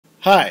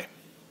Hi,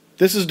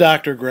 this is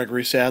Dr.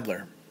 Gregory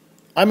Sadler.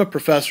 I'm a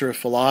professor of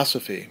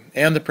philosophy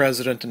and the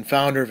president and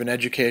founder of an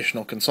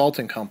educational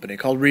consulting company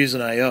called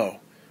Reason.io,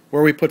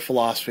 where we put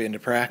philosophy into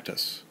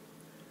practice.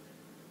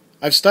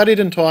 I've studied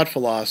and taught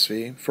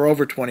philosophy for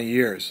over 20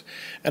 years,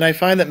 and I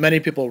find that many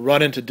people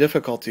run into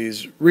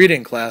difficulties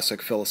reading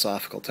classic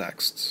philosophical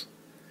texts.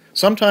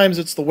 Sometimes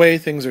it's the way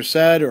things are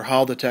said or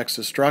how the text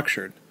is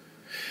structured.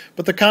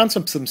 But the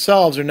concepts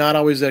themselves are not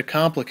always that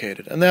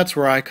complicated, and that's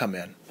where I come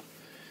in.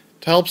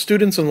 To help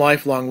students and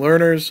lifelong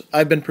learners,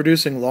 I've been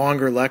producing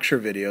longer lecture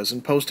videos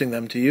and posting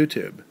them to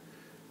YouTube.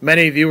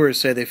 Many viewers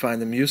say they find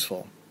them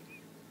useful.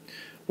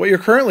 What you're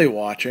currently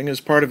watching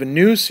is part of a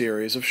new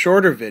series of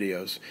shorter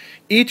videos,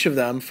 each of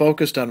them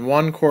focused on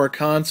one core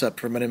concept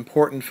from an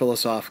important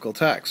philosophical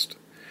text.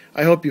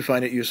 I hope you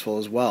find it useful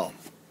as well.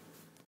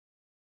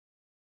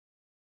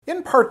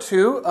 In part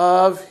 2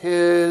 of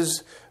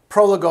his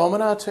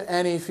Prolegomena to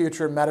any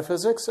future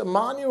metaphysics,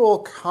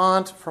 Immanuel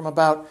Kant, from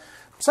about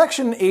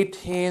section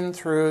 18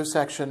 through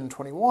section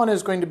 21,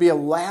 is going to be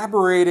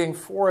elaborating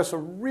for us a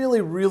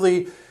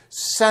really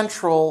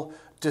central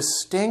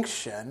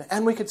distinction,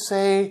 and we could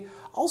say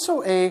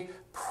also a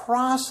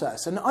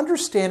process. And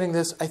understanding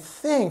this, I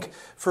think,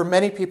 for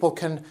many people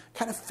can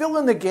kind of fill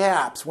in the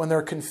gaps when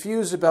they're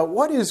confused about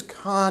what is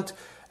Kant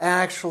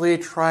actually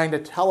trying to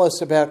tell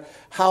us about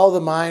how the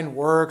mind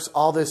works,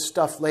 all this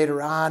stuff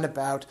later on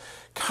about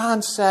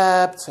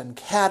concepts and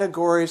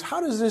categories. How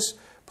does this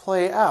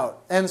play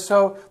out? And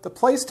so the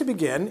place to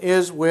begin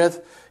is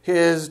with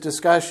his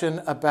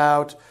discussion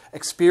about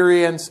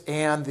experience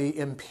and the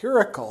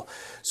empirical.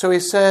 So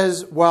he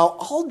says, while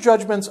all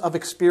judgments of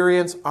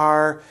experience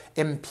are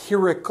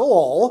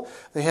empirical,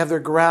 they have their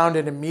ground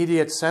in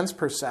immediate sense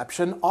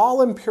perception,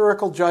 all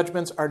empirical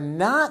judgments are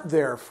not,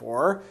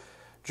 therefore,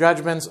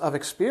 judgments of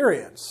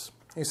experience.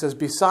 He says,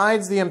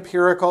 besides the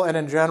empirical and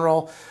in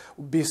general,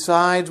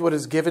 besides what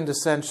is given to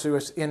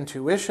sensuous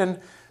intuition,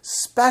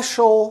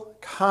 special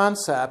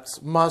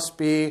concepts must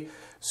be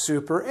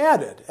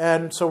superadded.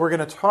 And so we're going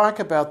to talk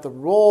about the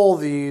role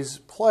these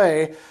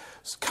play,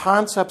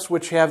 concepts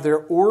which have their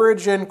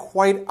origin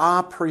quite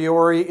a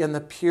priori in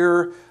the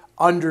pure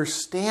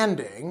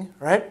understanding,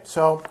 right?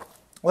 So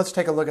let's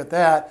take a look at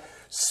that.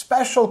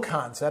 Special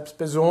concepts,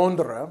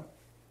 besondere,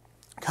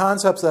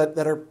 concepts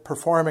that are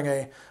performing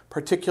a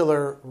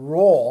particular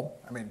role,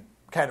 I mean,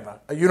 kind of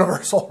a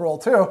universal role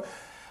too,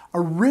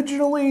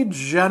 originally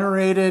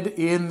generated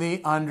in the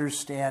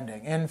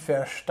understanding, in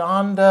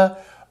Verstande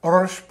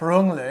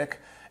ursprünglich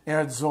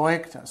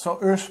erzeugt. So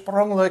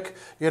ursprünglich,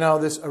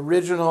 this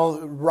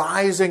original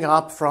rising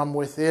up from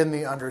within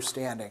the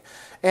understanding.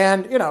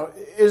 And,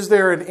 is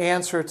there an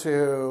answer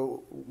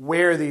to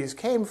where these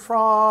came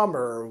from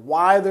or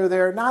why they're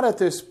there? Not at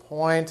this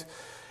point.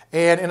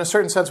 And in a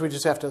certain sense, we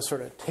just have to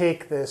sort of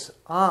take this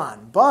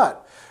on.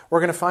 But we're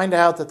going to find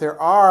out that there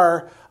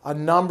are a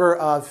number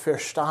of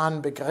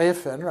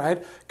Verstandbegriffen,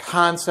 right,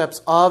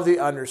 concepts of the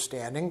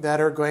understanding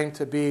that are going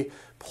to be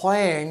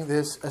playing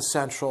this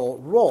essential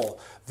role.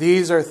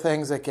 These are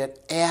things that get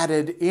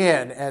added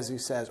in, as he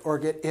says, or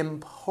get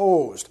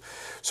imposed.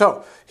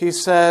 So he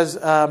says,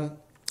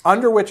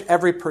 under which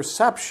every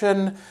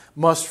perception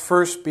must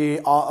first be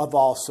of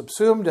all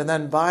subsumed and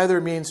then by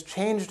their means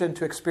changed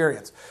into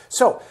experience.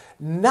 So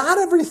not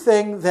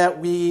everything that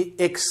we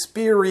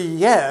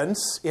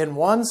experience in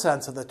one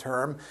sense of the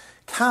term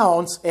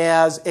counts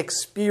as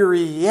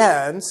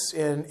experience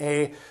in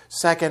a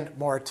second,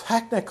 more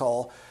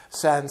technical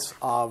sense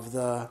of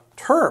the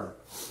term.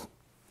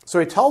 So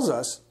he tells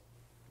us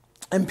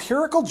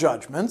empirical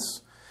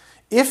judgments,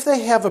 if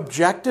they have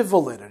objective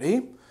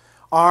validity,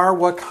 are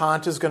what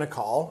Kant is going to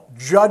call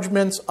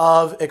judgments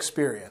of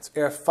experience,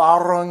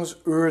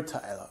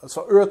 Erfarhungsurteile.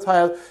 So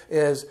Urteil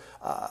is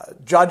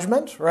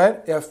judgment,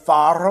 right?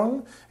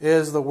 Erfahrung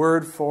is the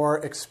word for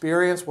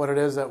experience, what it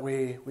is that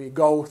we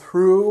go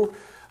through,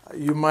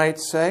 you might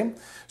say.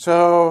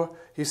 So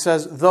he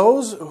says,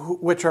 those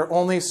which are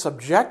only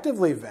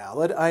subjectively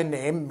valid, I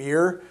name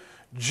mere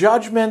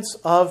judgments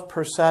of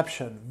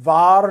perception,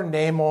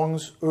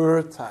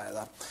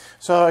 Wahrnehmungsurteile.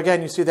 So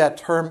again, you see that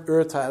term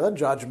Urteile,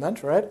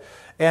 judgment, right?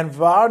 And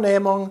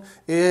Wahrnehmung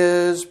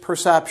is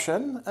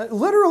perception,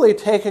 literally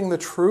taking the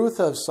truth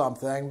of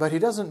something, but he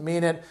doesn't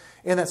mean it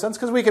in that sense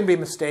because we can be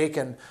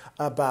mistaken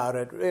about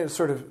it,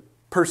 sort of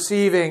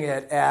perceiving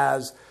it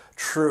as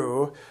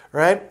true,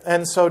 right?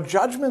 And so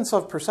judgments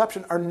of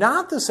perception are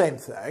not the same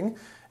thing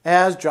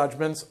as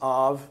judgments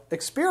of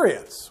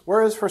experience,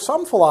 whereas for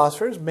some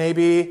philosophers,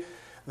 maybe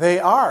they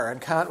are.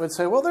 And Kant would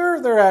say, well,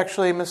 they're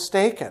actually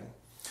mistaken.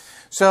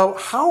 So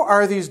how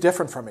are these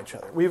different from each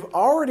other? We've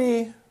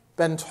already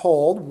been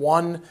told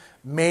one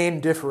main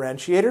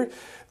differentiator.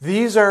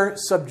 These are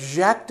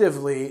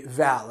subjectively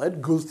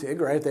valid, gültig,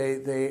 right?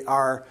 They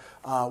are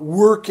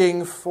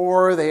working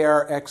for, they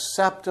are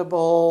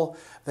acceptable,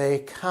 they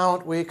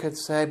count, we could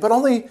say, but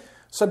only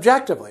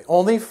subjectively,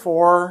 only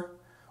for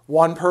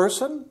one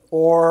person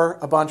or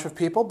a bunch of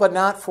people, but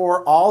not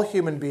for all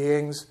human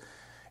beings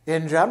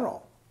in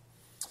general.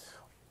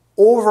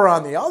 Over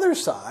on the other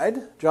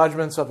side,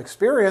 judgments of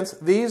experience,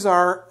 these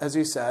are, as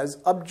he says,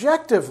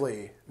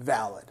 objectively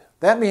valid.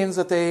 That means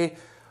that they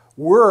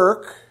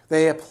work,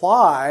 they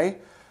apply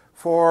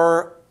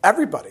for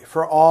everybody,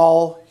 for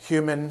all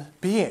human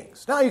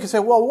beings. Now you can say,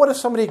 well, what if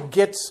somebody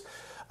gets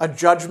a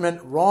judgment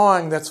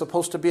wrong that's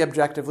supposed to be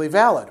objectively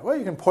valid? Well,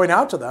 you can point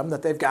out to them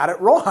that they've got it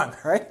wrong,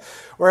 right?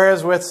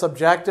 Whereas with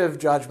subjective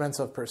judgments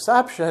of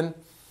perception,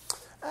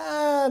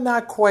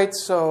 not quite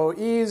so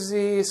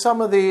easy.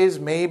 Some of these,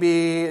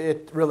 maybe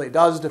it really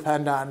does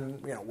depend on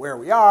where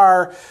we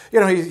are.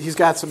 He's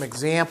got some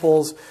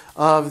examples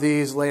of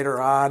these later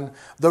on.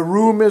 The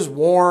room is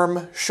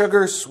warm,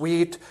 sugar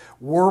sweet,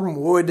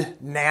 wormwood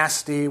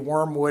nasty.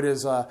 Wormwood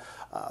is a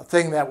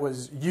thing that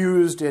was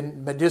used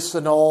in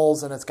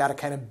medicinals, and it's got a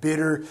kind of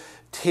bitter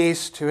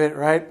taste to it,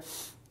 right?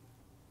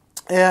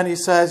 And he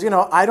says,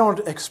 I don't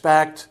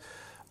expect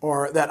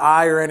or that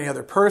I or any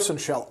other person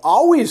shall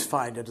always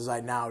find it as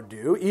I now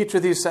do. Each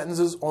of these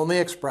sentences only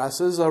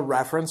expresses a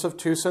reference of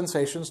two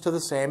sensations to the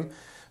same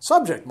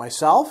subject,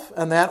 myself,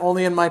 and that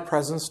only in my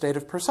present state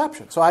of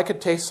perception. So I could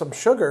taste some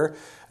sugar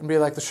and be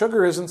like, the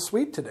sugar isn't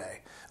sweet today.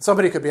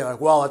 Somebody could be like,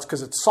 well, it's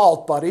because it's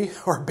salt, buddy,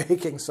 or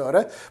baking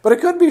soda. But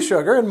it could be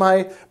sugar, and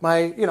my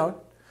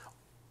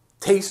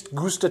taste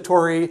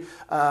gustatory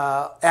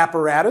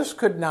apparatus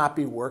could not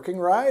be working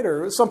right,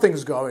 or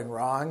something's going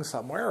wrong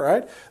somewhere,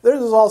 right?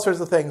 There's all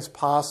sorts of things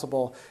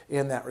possible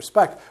in that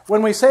respect.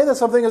 When we say that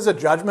something is a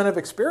judgment of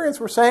experience,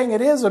 we're saying it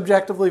is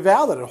objectively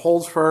valid. It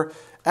holds for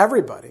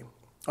everybody.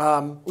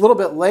 A little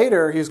bit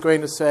later, he's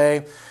going to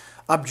say,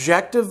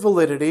 objective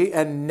validity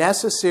and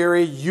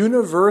necessary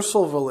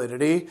universal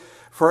validity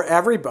for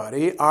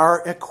everybody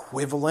are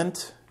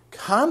equivalent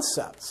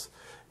concepts.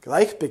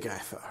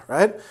 Gleichbegriffe,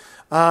 right?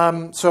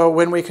 So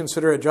when we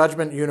consider a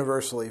judgment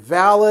universally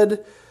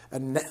valid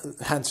and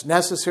hence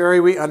necessary,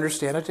 we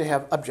understand it to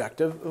have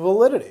objective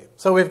validity.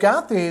 So we've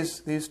got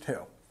these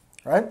two,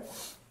 right?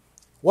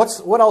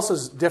 What else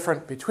is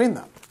different between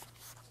them?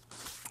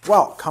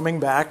 Well, coming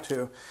back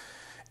to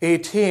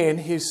 18,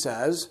 he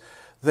says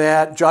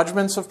that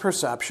judgments of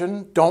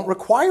perception don't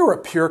require a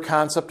pure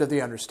concept of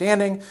the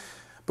understanding,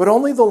 but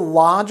only the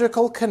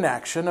logical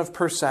connection of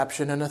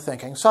perception in a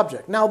thinking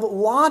subject. Now, the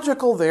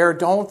logical there,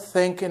 don't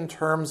think in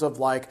terms of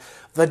like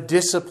the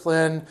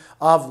discipline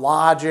of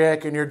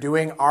logic and you're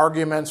doing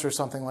arguments or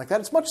something like that.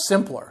 It's much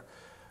simpler.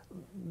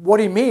 What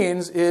he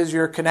means is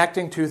you're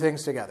connecting two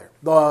things together.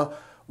 The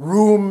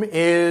room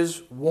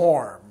is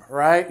warm,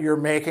 right? You're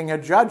making a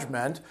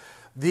judgment.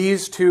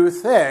 These two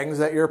things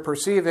that you're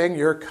perceiving,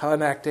 you're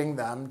connecting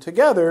them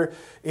together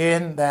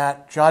in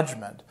that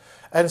judgment.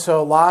 And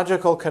so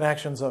logical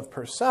connections of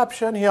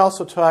perception. He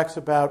also talks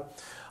about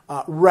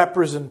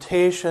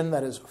representation,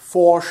 that is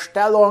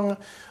Vorstellung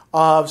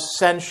of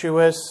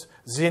sensuous,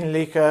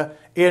 sinnliche,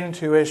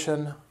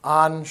 intuition,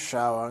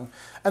 Anschauung.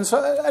 And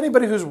so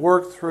anybody who's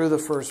worked through the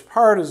first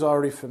part is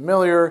already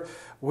familiar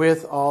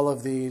with all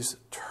of these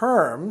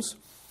terms.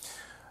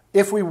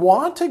 If we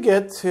want to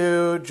get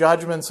to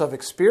judgments of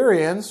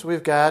experience,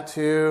 we've got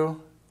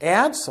to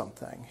add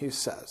something, he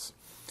says.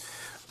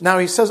 Now,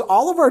 he says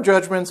all of our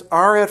judgments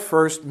are at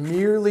first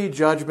merely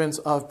judgments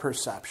of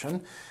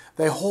perception.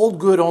 They hold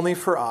good only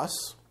for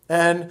us,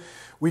 and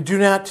we do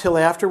not till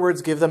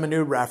afterwards give them a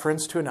new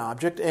reference to an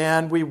object,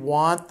 and we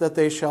want that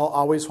they shall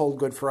always hold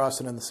good for us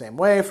and in the same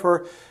way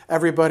for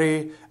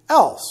everybody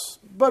else.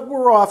 But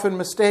we're often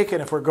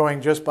mistaken if we're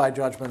going just by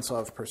judgments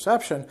of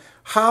perception.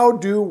 How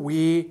do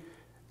we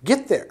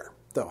get there,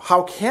 though?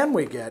 How can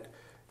we get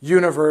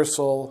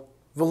universal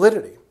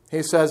validity?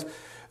 He says,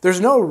 there's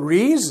no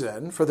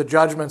reason for the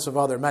judgments of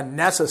other men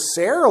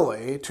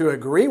necessarily to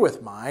agree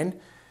with mine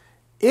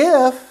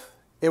if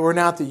it were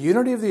not the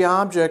unity of the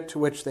object to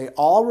which they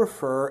all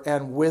refer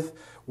and with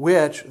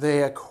which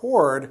they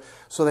accord,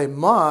 so they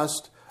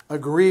must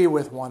agree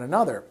with one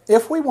another.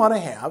 If we want to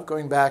have,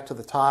 going back to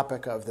the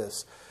topic of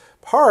this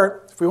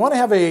part, if we want to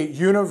have a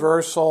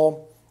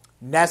universal,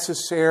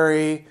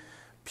 necessary,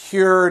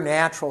 pure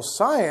natural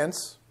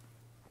science,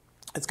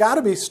 it's got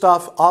to be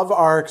stuff of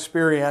our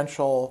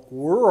experiential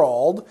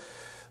world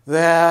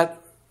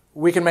that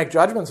we can make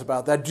judgments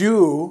about, that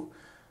do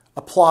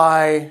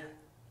apply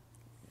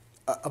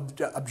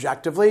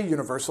objectively,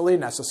 universally,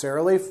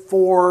 necessarily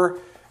for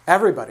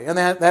everybody. And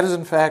that is,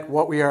 in fact,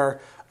 what we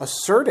are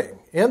asserting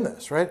in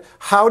this, right?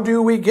 How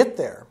do we get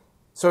there?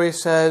 So he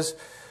says,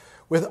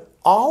 with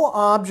all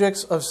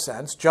objects of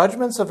sense,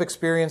 judgments of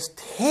experience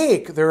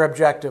take their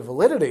objective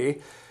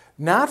validity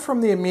not from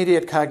the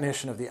immediate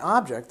cognition of the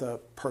object, the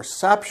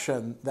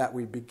perception that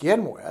we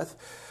begin with,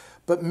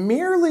 but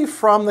merely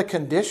from the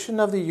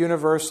condition of the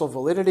universal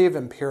validity of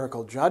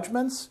empirical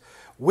judgments,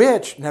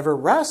 which never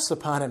rests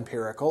upon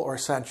empirical or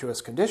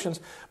sensuous conditions,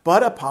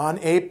 but upon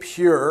a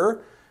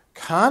pure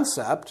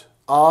concept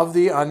of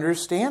the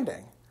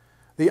understanding.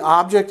 The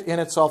object in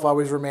itself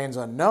always remains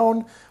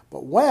unknown,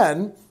 but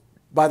when,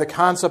 by the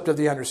concept of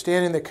the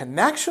understanding, the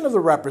connection of the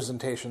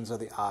representations of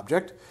the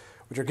object,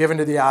 which are given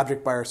to the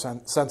object by our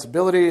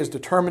sensibility, is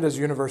determined as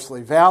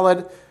universally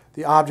valid,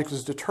 the object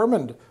is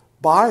determined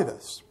by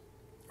this.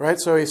 Right?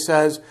 So he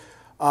says,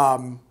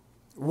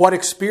 what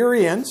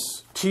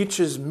experience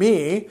teaches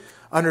me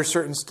under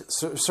certain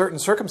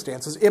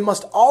circumstances, it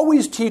must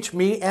always teach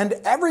me and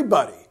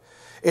everybody.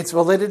 Its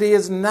validity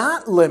is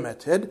not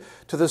limited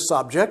to the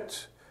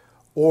subject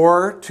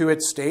or to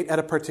its state at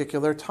a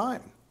particular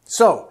time.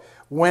 So,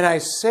 when I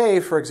say,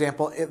 for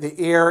example, the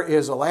air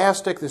is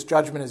elastic, this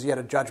judgment is yet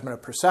a judgment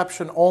of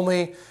perception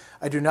only,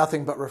 I do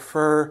nothing but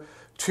refer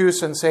two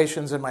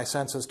sensations in my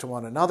senses to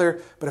one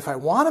another. But if I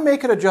want to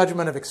make it a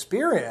judgment of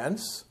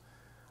experience,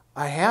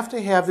 I have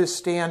to have this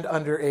stand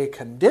under a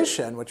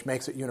condition which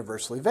makes it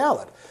universally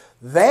valid.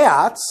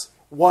 That's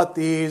what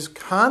these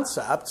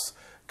concepts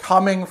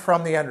coming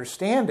from the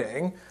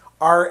understanding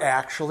are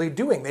actually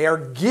doing. They are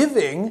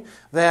giving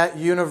that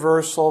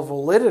universal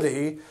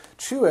validity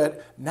to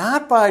it,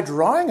 not by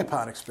drawing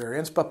upon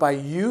experience, but by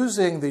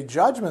using the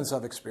judgments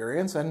of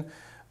experience and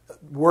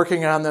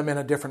working on them in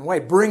a different way,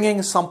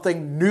 bringing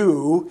something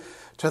new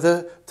to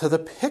the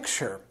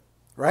picture,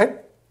 right?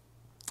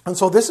 And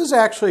so this is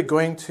actually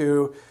going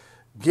to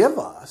give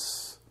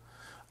us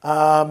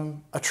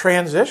a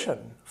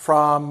transition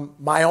from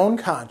my own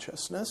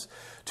consciousness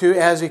to,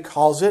 as he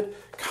calls it,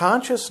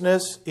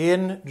 consciousness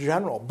in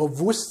general,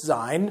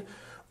 Bewusstsein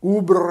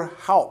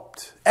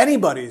überhaupt,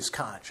 anybody's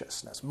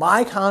consciousness.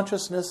 My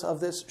consciousness of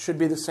this should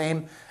be the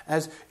same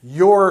as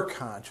your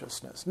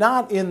consciousness,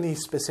 not in the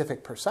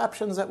specific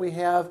perceptions that we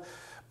have,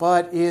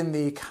 but in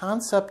the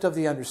concept of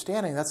the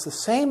understanding that's the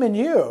same in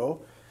you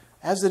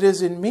as it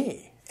is in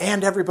me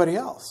and everybody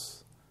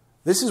else.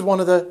 This is one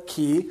of the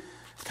key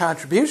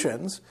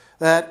contributions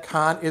that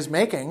Kant is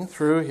making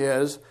through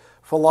his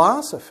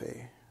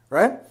philosophy,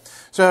 right?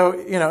 So,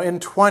 in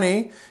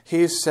 20,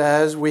 he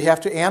says we have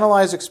to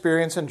analyze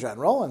experience in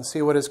general and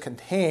see what is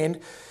contained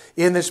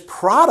in this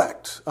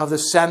product of the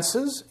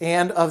senses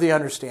and of the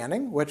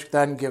understanding, which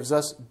then gives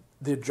us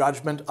the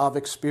judgment of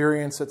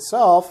experience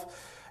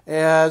itself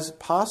as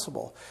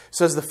possible. He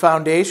says the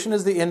foundation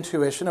is the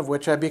intuition of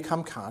which I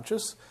become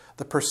conscious,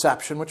 the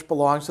perception which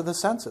belongs to the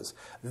senses.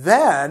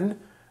 Then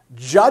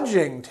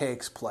judging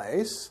takes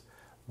place,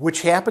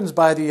 which happens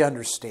by the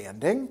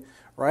understanding,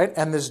 right?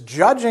 And this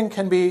judging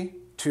can be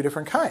two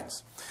different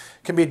kinds.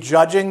 It can be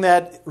judging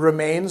that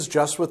remains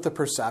just with the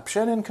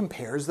perception and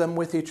compares them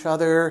with each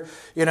other.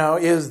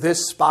 Is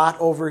this spot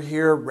over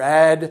here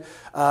red?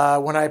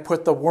 When I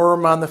put the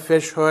worm on the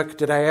fish hook,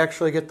 did I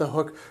actually get the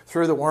hook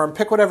through the worm?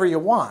 Pick whatever you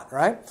want,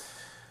 right?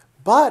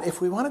 But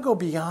if we want to go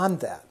beyond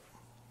that,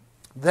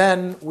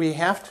 then we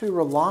have to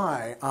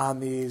rely on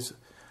these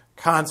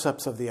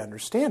concepts of the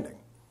understanding.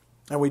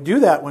 And we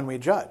do that when we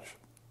judge.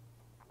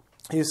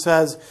 He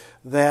says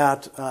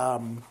that,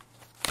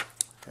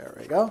 there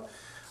we go,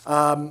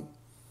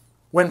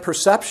 when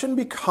perception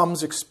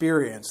becomes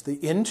experience, the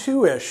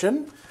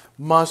intuition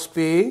must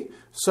be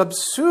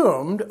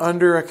subsumed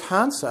under a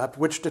concept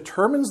which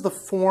determines the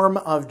form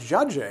of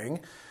judging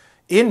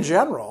in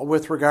general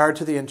with regard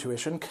to the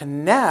intuition,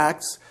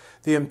 connects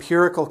the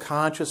empirical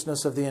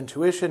consciousness of the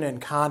intuition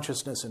and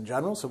consciousness in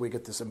general, so we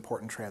get this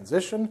important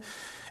transition,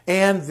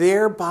 and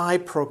thereby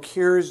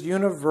procures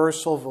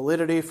universal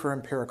validity for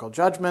empirical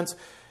judgments.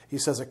 He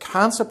says a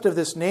concept of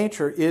this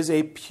nature is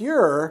a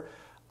pure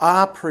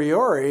a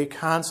priori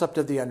concept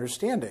of the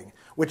understanding,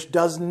 which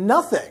does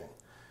nothing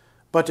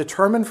but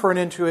determine for an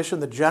intuition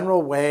the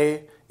general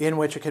way in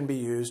which it can be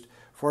used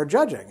for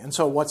judging. And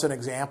so what's an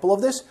example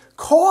of this?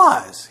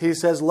 Cause. He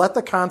says, let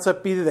the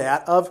concept be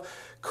that of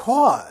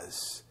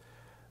cause.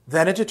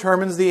 Then it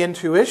determines the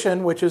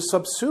intuition which is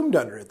subsumed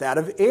under it, that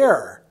of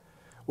error.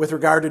 With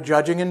regard to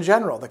judging in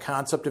general, the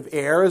concept of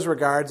error as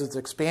regards its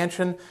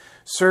expansion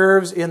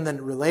serves in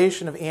the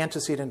relation of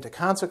antecedent to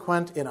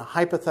consequent in a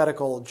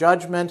hypothetical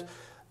judgment.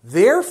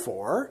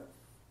 Therefore,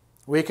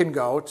 we can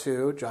go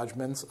to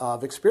judgments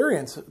of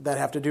experience that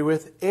have to do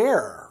with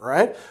error,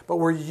 right? But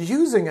we're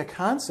using a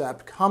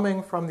concept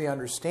coming from the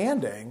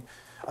understanding,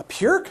 a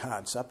pure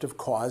concept of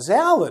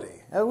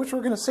causality, which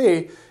we're going to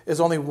see is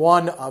only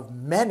one of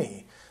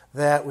many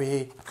that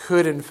we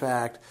could, in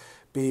fact,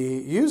 be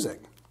using.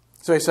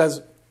 So he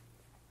says,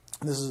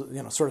 this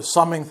is sort of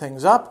summing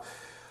things up.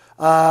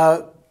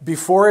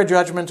 Before a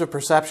judgment of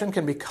perception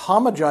can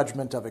become a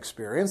judgment of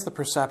experience, the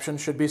perception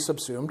should be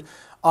subsumed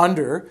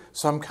under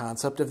some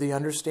concept of the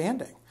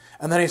understanding.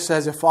 And then he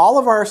says, if all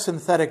of our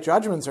synthetic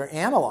judgments are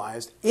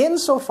analyzed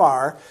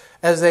insofar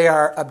as they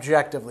are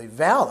objectively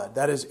valid,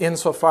 that is,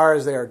 insofar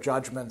as they are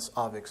judgments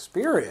of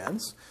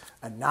experience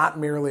and not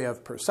merely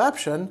of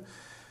perception,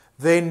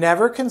 they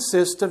never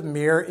consist of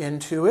mere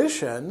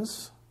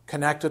intuitions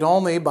connected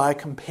only by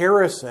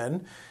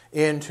comparison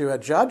into a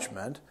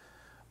judgment,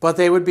 but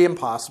they would be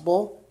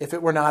impossible if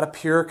it were not a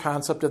pure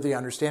concept of the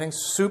understanding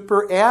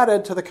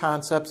superadded to the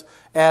concepts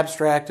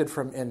abstracted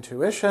from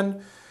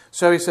intuition.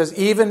 So he says,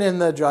 even in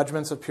the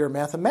judgments of pure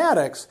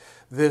mathematics,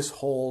 this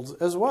holds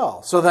as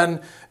well. So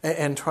then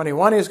in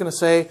 21, he's going to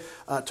say,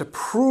 to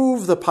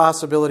prove the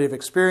possibility of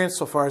experience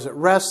so far as it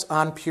rests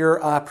on pure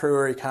a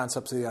priori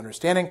concepts of the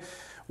understanding,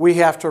 we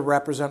have to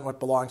represent what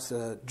belongs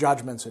to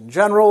judgments in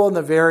general and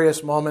the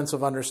various moments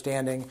of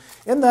understanding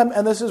in them.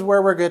 And this is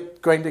where we're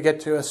going to get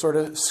to a sort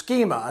of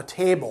schema, a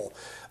table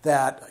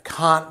that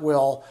Kant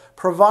will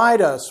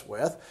provide us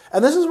with.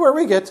 And this is where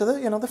we get to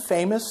the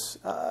famous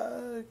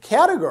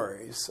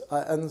categories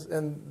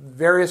and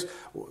various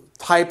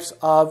types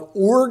of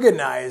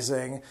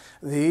organizing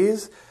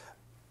these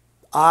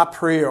a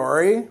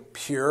priori,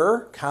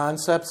 pure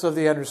concepts of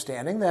the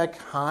understanding that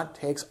Kant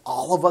takes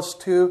all of us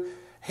to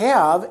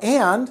have,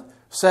 and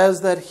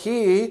says that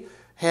he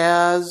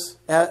has,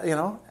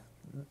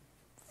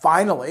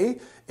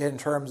 finally, in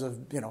terms of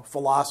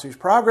philosophy's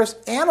progress,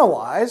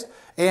 analyzed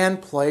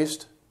and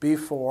placed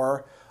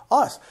before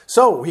us.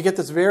 So we get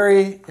this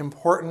very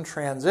important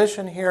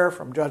transition here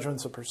from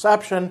judgments of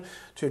perception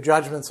to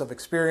judgments of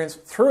experience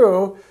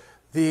through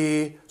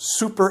the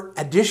super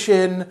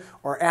addition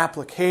or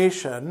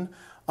application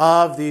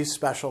of these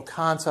special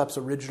concepts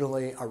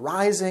originally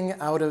arising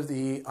out of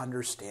the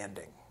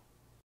understanding.